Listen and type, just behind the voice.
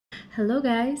Hello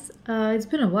guys, it's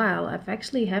been a while. I've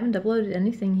actually haven't uploaded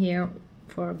anything here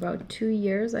for about 2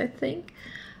 years, I think.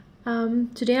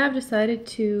 Today I've decided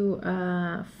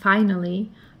to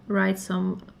finally write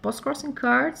some postcrossing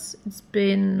cards. It's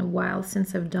been a while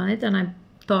since I've done it and I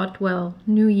thought, well,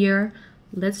 new year,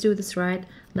 let's do this right.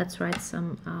 Let's write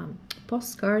some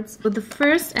postcards. So the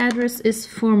first address is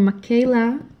for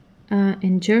Michaela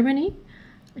in Germany.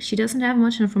 She doesn't have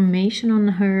much information on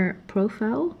her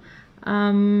profile.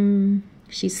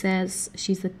 She says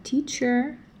she's a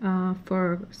teacher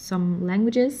for some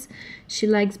languages. She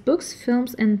likes books,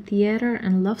 films, and theater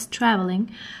and loves traveling.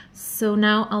 So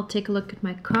now I'll take a look at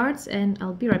my cards and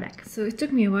I'll be right back. So it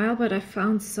took me a while, but I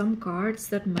found some cards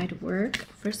that might work.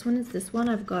 First one is this one.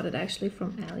 I've got it actually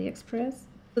from AliExpress.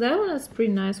 So that one is a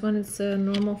pretty nice one. It's a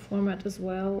normal format as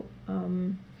well.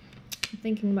 I'm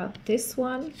thinking about this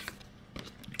one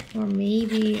or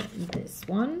maybe this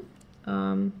one.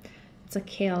 It's a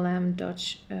KLM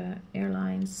Dutch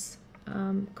Airlines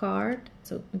card.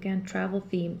 So again, travel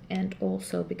theme, and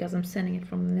also because I'm sending it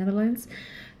from the Netherlands,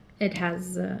 it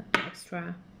has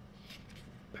extra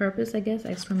purpose, I guess,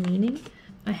 extra meaning.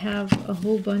 I have a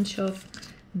whole bunch of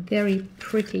very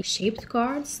pretty shaped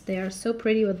cards. They are so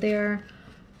pretty, but they are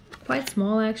quite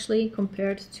small actually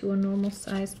compared to a normal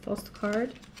size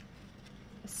postcard.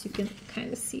 As you can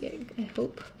kind of see, I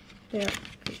hope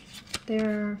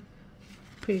they're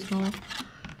pretty small.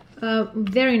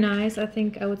 Very nice. I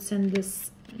think I would send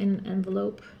this in an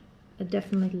envelope.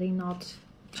 Definitely not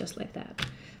just like that.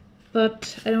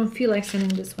 But I don't feel like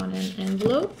sending this one in an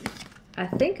envelope. I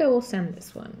think I will send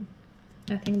this one.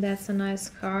 I think that's a nice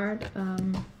card.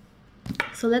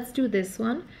 So let's do this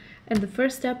one. And the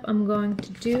first step I'm going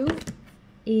to do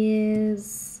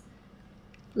is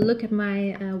look at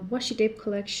my washi tape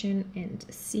collection and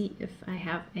see if I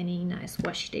have any nice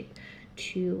washi tape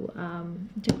to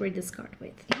decorate this card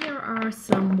with. Here are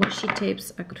some washi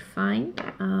tapes I could find.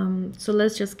 So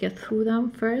let's just get through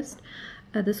them first.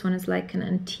 This one is like an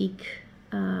antique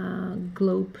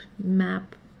globe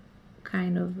map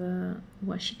kind of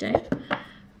washi tape.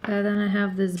 Then I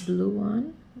have this blue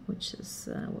one, which is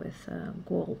with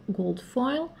gold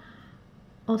foil,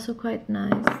 also quite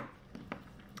nice.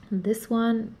 This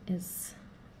one is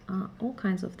all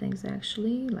kinds of things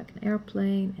actually, like an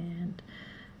airplane and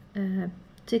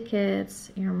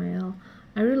tickets, airmail.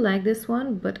 I really like this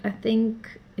one, but I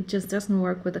think it just doesn't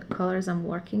work with the colors I'm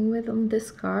working with on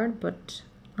this card, but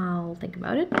I'll think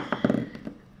about it.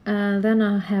 Then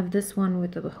I have this one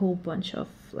with a whole bunch of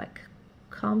like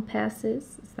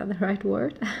compasses. Is that the right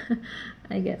word?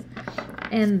 I guess.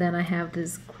 And then I have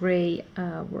this gray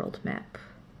world map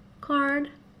card.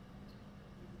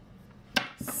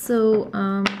 So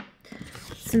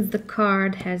since the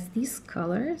card has these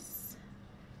colors,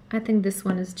 I think this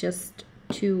one is just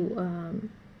too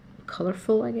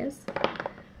colorful, I guess.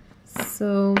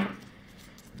 So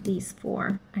these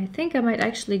four. I think I might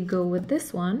actually go with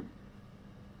this one.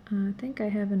 I think I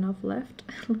have enough left.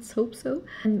 Let's hope so.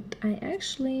 And I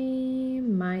actually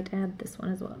might add this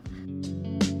one as well.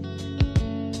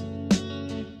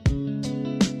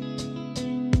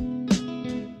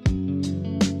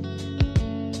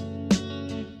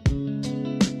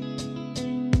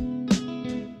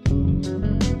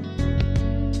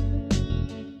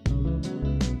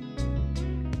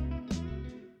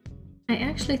 I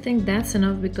actually think that's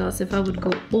enough, because if I would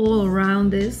go all around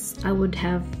this, I would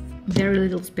have very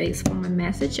little space for my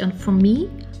message. And for me,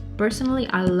 personally,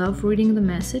 I love reading the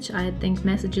message. I think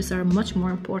messages are much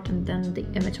more important than the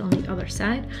image on the other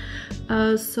side.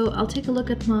 So I'll take a look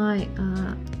at my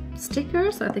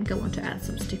stickers. I think I want to add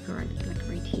some sticker like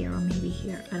right here or maybe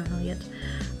here. I don't know yet.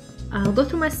 I'll go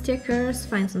through my stickers,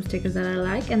 find some stickers that I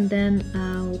like, and then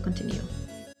we'll continue.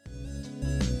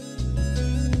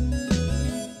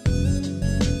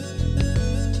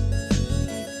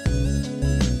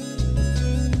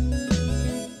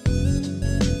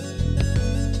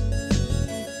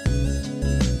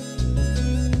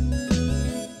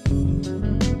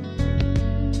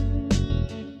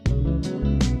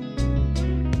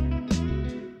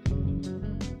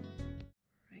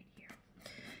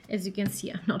 As you can see,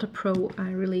 I'm not a pro. I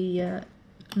really am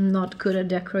not good at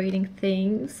decorating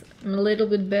things. I'm a little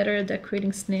bit better at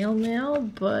decorating snail mail,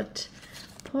 but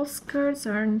postcards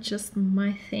aren't just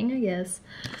my thing, I guess.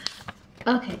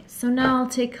 Okay, so now I'll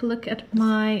take a look at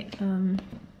my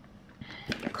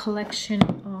collection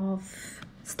of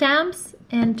stamps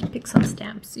and pick some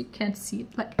stamps. You can't see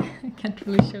it, like I can't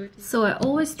really show it. So I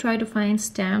always try to find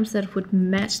stamps that would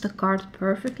match the card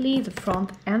perfectly, the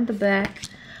front and the back.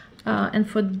 And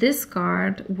for this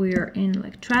card, we're in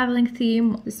like traveling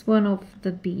theme. This one of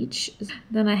the beach.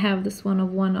 Then I have this one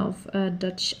of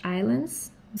Dutch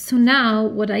islands. So now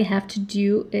what I have to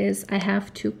do is I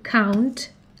have to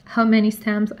count how many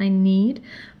stamps I need,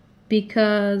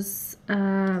 because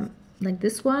like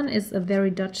this one is a very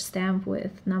Dutch stamp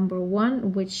with number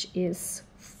 1, which is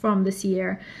from this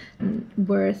year,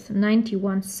 worth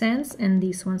 91 cents, and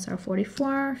these ones are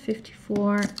 44,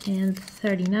 54 and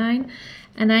 39,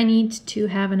 and I need to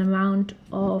have an amount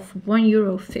of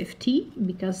 €1.50,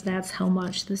 because that's how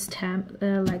much the stamp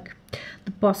like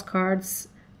the postcards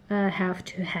have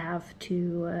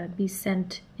to be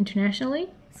sent internationally.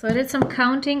 So I did some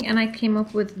counting and I came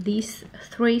up with these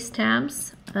 3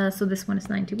 stamps. So this one is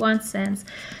 91 cents,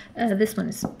 this one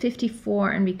is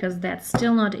 54, and because that's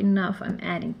still not enough, I'm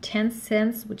adding 10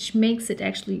 cents, which makes it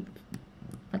actually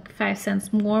like 5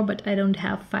 cents more, but I don't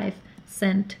have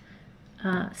 5-cent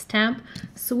stamp.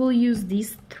 So we'll use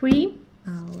these 3.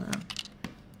 I'll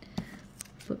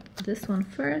put this one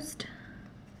first.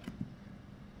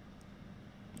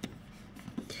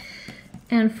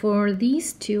 And for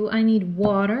these 2, I need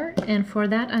water, and for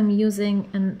that I'm using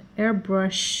an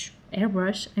airbrush,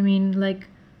 I mean like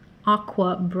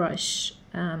aqua brush,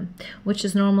 which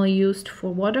is normally used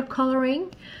for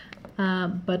watercoloring,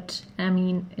 but I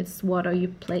mean it's water you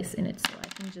place in it, so I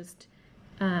can just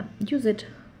use it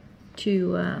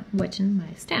to wetten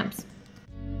my stamps.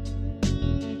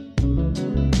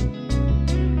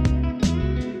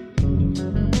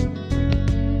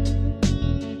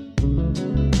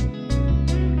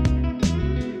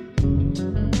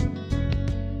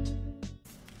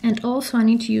 And also I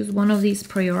need to use one of these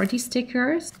priority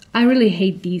stickers. I really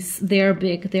hate these. They're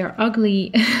big, they're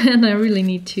ugly, and I really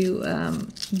need to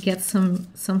get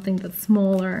something that's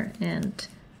smaller and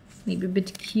maybe a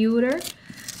bit cuter.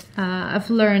 I've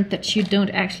learned that you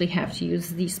don't actually have to use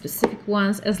these specific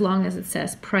ones as long as it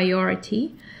says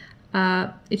priority.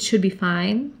 It should be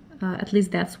fine. At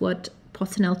least that's what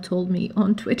Postinel told me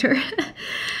on Twitter.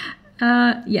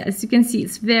 Yeah, as you can see,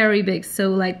 it's very big,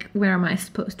 so like where am I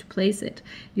supposed to place it?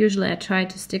 Usually I try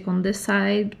to stick on this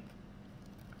side,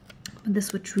 but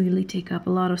this would really take up a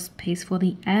lot of space for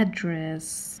the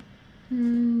address.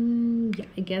 Yeah,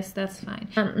 I guess that's fine.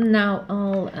 Now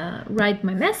I'll write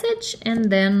my message, and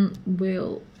then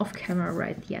we'll off camera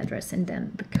write the address, and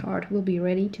then the card will be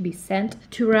ready to be sent.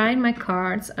 To write my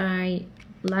cards, I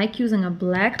like using a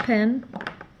black pen,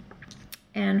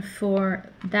 and for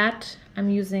that I'm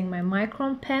using my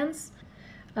micron pens.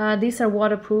 These are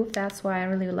waterproof, that's why I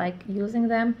really like using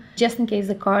them. Just in case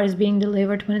the card is being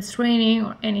delivered when it's raining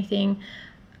or anything,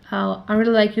 I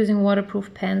really like using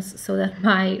waterproof pens so that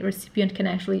my recipient can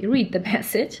actually read the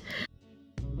message.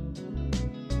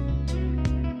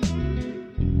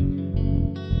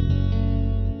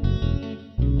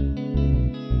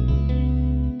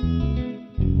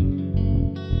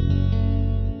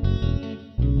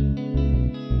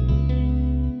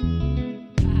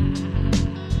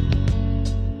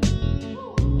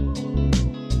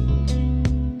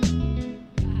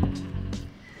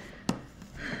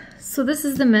 So this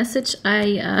is the message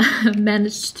I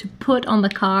managed to put on the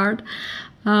card.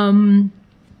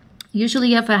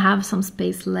 Usually if I have some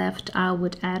space left, I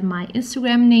would add my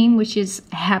Instagram name, which is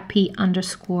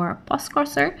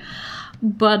happy_postcrosser.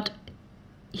 But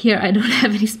here I don't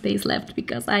have any space left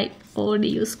because I already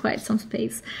used quite some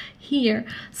space here.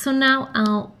 So now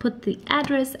I'll put the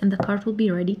address and the card will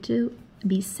be ready to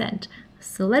be sent.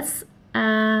 So let's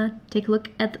take a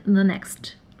look at the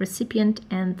next recipient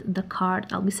and the card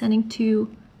I'll be sending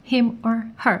to him or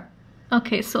her.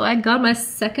 Okay, so I got my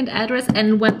second address,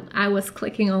 and when I was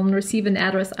clicking on receive an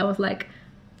address, I was like,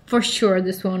 for sure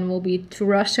this one will be to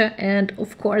Russia, and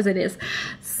of course it is.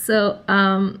 So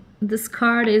this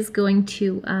card is going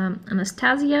to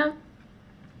Anastasia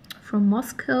from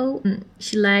Moscow.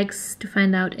 She likes to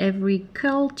find out every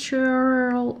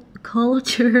culture,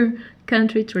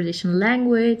 country, tradition,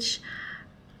 language.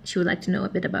 She would like to know a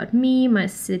bit about me, my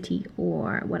city,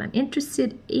 or what I'm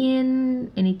interested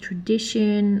in, any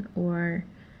tradition or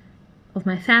of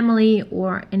my family,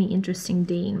 or any interesting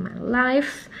day in my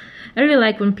life. I really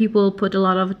like when people put a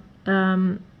lot of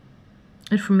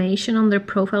information on their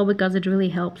profile, because it really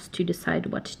helps to decide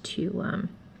what to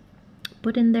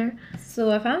put in there.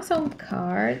 So I found some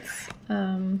cards,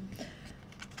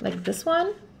 like this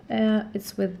one.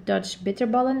 It's with Dutch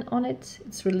bitterballen on it.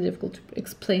 It's really difficult to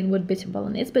explain what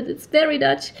bitterballen is, but it's very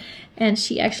Dutch, and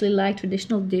she actually liked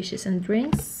traditional dishes and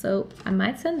drinks, so I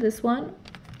might send this one.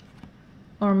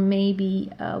 Or maybe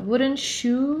wooden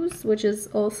shoes, which is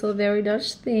also a very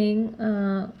Dutch thing.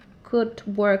 Could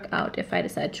work out if I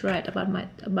decide to write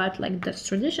about like Dutch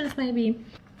traditions maybe.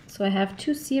 So I have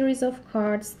two series of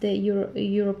cards, the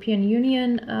European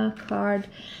Union card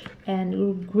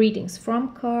and greetings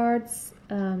from cards.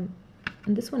 And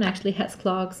this one actually has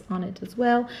clocks on it as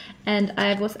well. And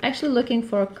I was actually looking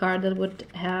for a card that would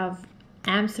have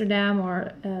Amsterdam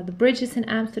or the bridges in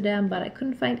Amsterdam, but I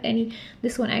couldn't find any.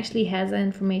 This one actually has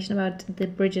information about the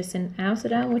bridges in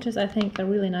Amsterdam, which is, I think, a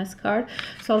really nice card.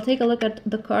 So I'll take a look at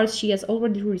the cards she has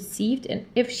already received, and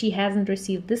if she hasn't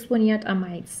received this one yet, I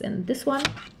might send this one.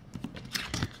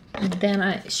 And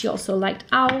then she also liked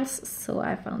owls, so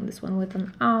I found this one with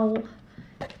an owl.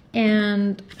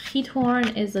 And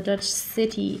Giethoorn is a Dutch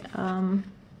city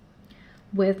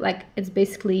with, like, it's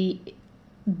basically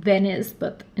Venice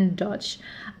but in Dutch.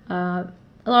 A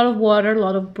lot of water, a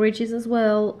lot of bridges as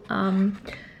well. I'll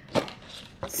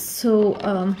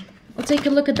take a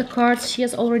look at the cards she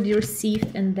has already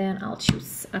received, and then I'll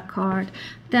choose a card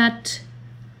that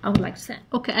I would like to send.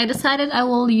 Okay, I decided I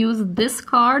will use this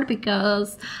card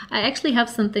because I actually have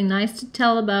something nice to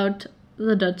tell about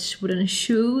the Dutch wooden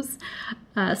shoes.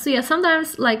 So yeah,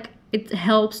 sometimes like it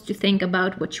helps to think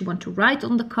about what you want to write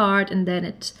on the card, and then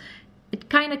it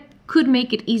kind of could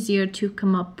make it easier to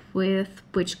come up with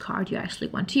which card you actually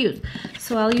want to use.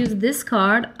 So I'll use this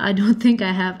card. I don't think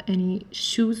I have any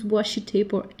shoes washi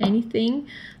tape or anything,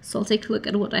 so I'll take a look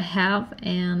at what I have,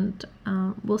 and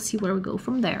we'll see where we go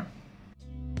from there.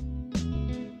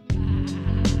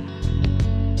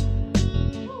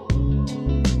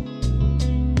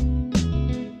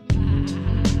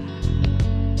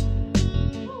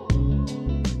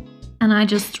 And I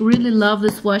just really love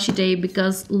this washi tape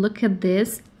because look at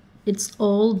this. It's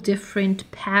all different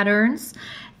patterns,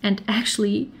 and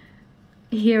actually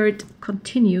here it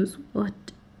continues. What?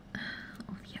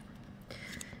 Oh yeah,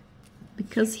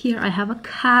 because here I have a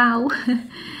cow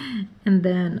and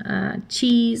then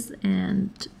cheese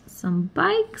and some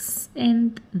bikes,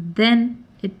 and then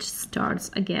it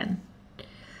starts again.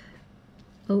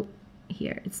 Oh,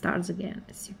 here it starts again,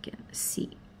 as you can see.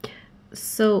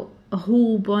 So a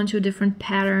whole bunch of different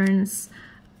patterns.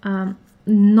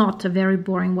 Not a very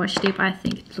boring washi tape. I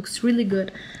think it looks really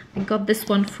good. I got this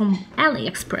one from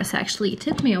AliExpress actually. It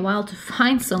took me a while to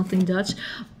find something Dutch,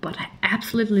 but I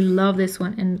absolutely love this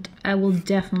one, and I will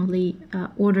definitely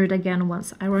order it again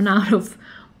once I run out of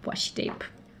washi tape.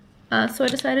 So I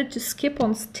decided to skip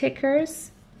on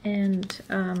stickers, and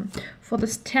for the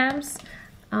stamps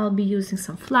I'll be using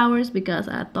some flowers because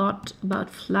I thought about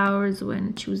flowers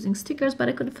when choosing stickers, but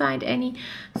I couldn't find any,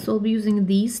 so I'll be using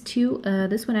these two.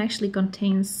 This one actually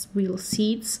contains real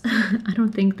seeds. I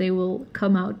don't think they will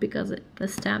come out because the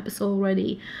stamp is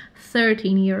already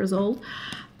 13 years old.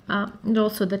 And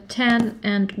also the 10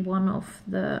 and one of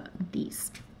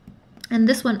these. And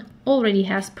this one already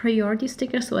has priority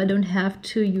sticker, so I don't have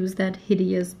to use that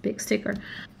hideous big sticker.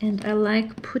 And I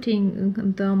like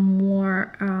putting the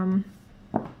more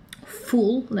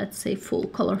full, let's say full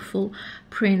colorful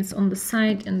prints on the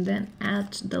side, and then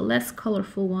add the less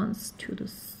colorful ones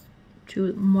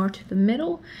more to the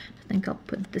middle. I think I'll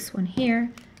put this one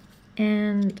here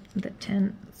and the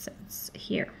 10 cents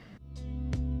here.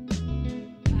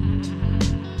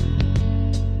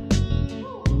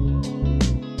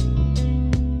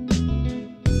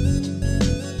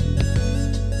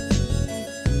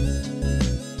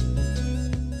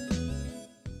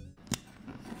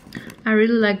 I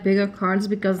really like bigger cards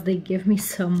because they give me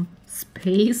some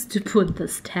space to put the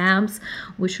stamps,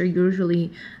 which are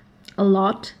usually a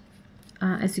lot.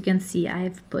 As you can see,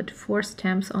 I've put 4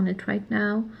 stamps on it right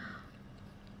now.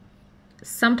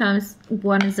 Sometimes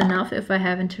one is enough if I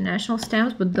have international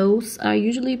stamps, but those are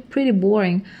usually pretty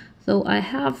boring. So I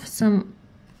have some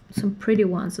pretty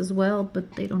ones as well,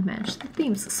 but they don't match the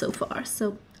themes so far,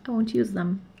 so I won't use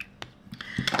them.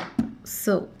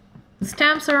 So the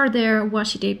stamps are there,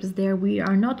 washi tape is there, we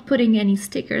are not putting any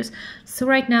stickers. So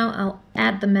right now I'll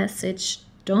add the message,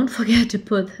 don't forget to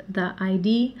put the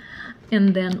ID,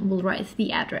 and then we'll write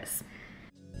the address.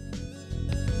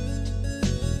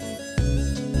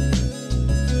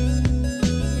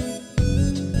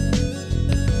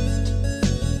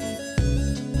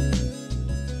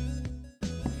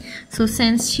 So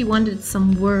since she wanted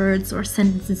some words or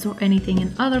sentences or anything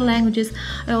in other languages,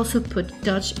 I also put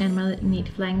Dutch and my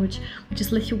native language, which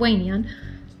is Lithuanian.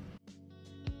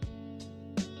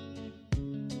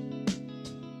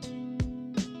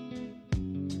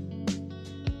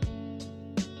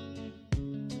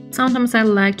 Sometimes I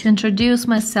like to introduce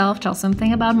myself, tell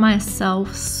something about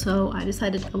myself, so I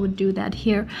decided I would do that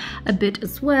here a bit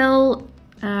as well,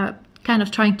 kind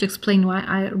of trying to explain why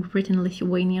I've written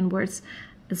Lithuanian words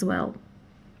as well.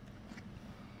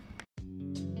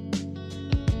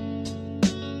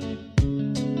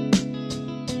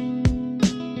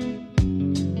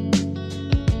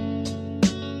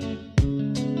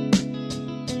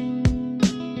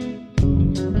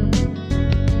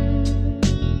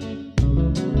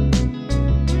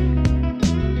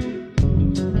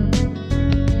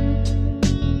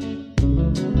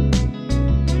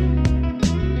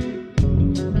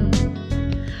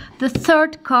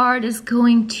 third card is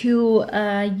going to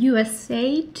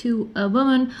USA, to a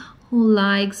woman who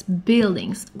likes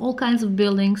buildings, all kinds of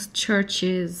buildings,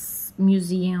 churches,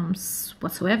 museums,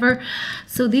 whatsoever.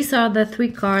 So these are the 3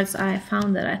 cards I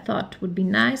found that I thought would be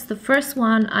nice. The first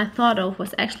one I thought of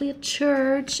was actually a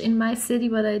church in my city,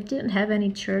 but I didn't have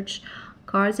any church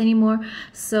cards anymore.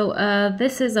 So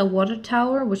this is a water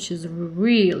tower, which is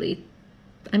really,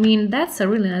 I mean, that's a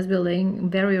really nice building,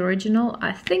 very original.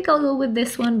 I think I'll go with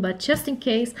this one, but just in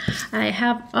case, I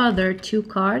have other 2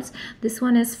 cards. This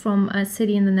one is from a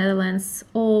city in the Netherlands,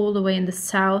 all the way in the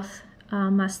south,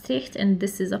 Maastricht, and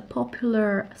this is a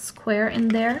popular square in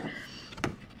there.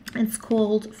 It's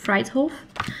called Vrijthof.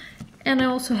 And I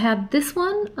also had this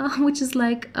one, which is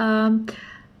like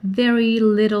very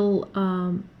little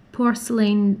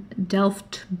porcelain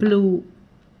Delft blue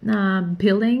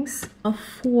buildings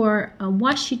for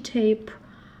washi tape.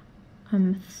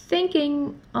 I'm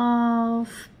thinking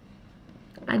of,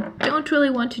 I don't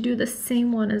really want to do the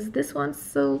same one as this one,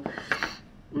 so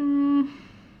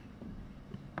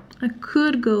I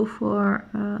could go for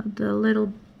the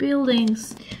little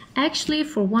buildings. Actually,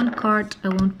 for one card I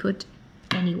won't put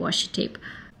any washi tape.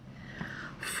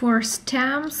 For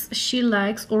stamps, she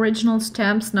likes original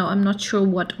stamps. Now, I'm not sure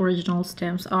what original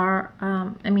stamps are.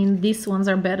 I mean, these ones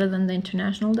are better than the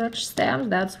international Dutch stamps,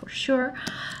 that's for sure.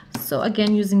 So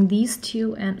again, using these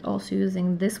 2 and also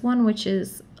using this one, which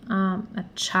is a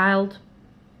child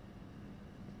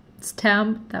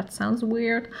stamp. That sounds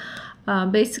weird.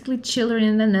 Basically, children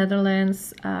in the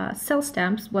Netherlands sell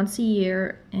stamps once a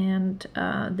year, and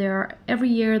every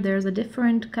year there's a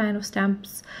different kind of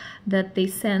stamps that they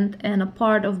send, and a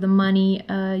part of the money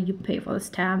you pay for the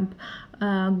stamp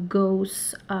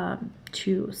goes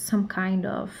to some kind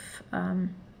of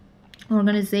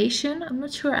organization. I'm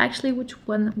not sure actually which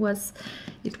one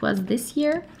it was this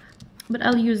year, but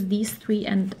I'll use these 3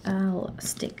 and I'll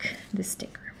stick this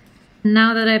sticker.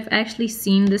 Now that I've actually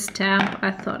seen this stamp,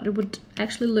 I thought it would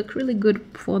actually look really good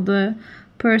for the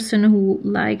person who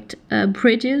liked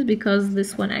bridges, because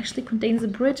this one actually contains a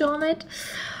bridge on it,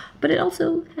 but it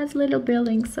also has little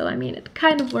buildings, so I mean it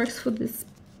kind of works for this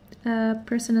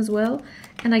person as well.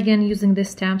 And again, using this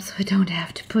stamp so I don't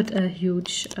have to put a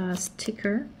huge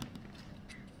sticker.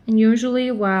 And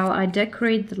usually while I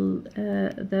decorate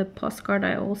the postcard,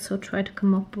 I also try to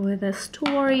come up with a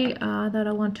story that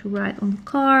I want to write on the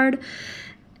card.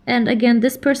 And again,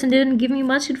 this person didn't give me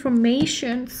much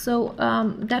information, so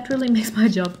that really makes my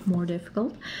job more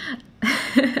difficult.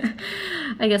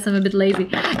 I guess I'm a bit lazy.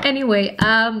 Anyway,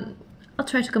 I'll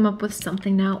try to come up with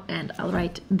something now, and I'll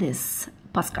write this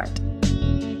postcard.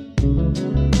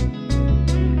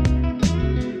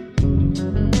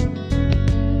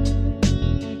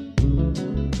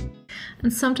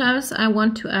 And sometimes I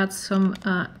want to add some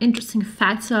interesting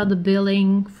facts about the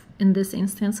building in this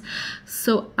instance.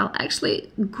 So I'll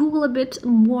actually Google a bit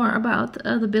more about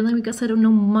the building, because I don't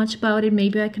know much about it.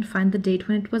 Maybe I can find the date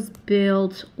when it was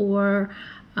built, or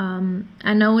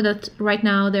I know that right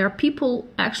now there are people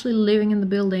actually living in the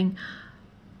building,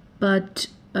 but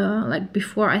like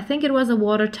before, I think it was a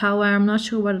water tower. I'm not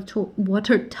sure what a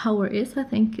water tower is. I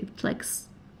think it like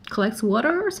collects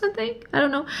water or something. I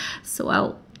don't know. So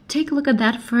I'll take a look at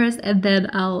that first, and then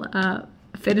I'll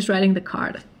finish writing the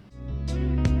card.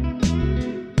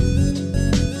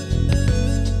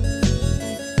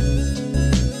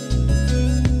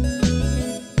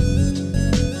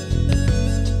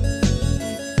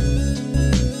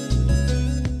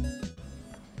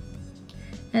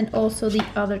 And also the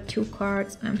other 2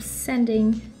 cards I'm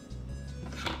sending.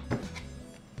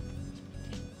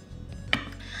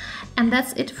 And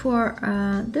that's it for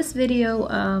this video.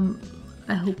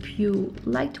 I hope you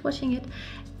liked watching it,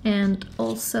 and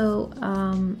also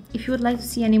if you would like to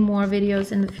see any more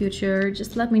videos in the future,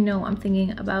 just let me know. I'm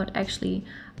thinking about actually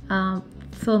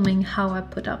filming how I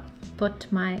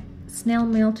put my snail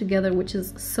mail together, which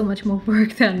is so much more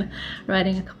work than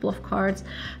writing a couple of cards.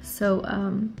 So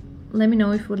let me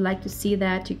know if you would like to see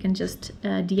that. You can just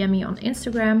DM me on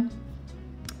Instagram.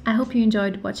 I hope you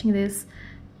enjoyed watching this,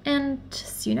 and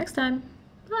see you next time.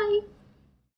 Bye!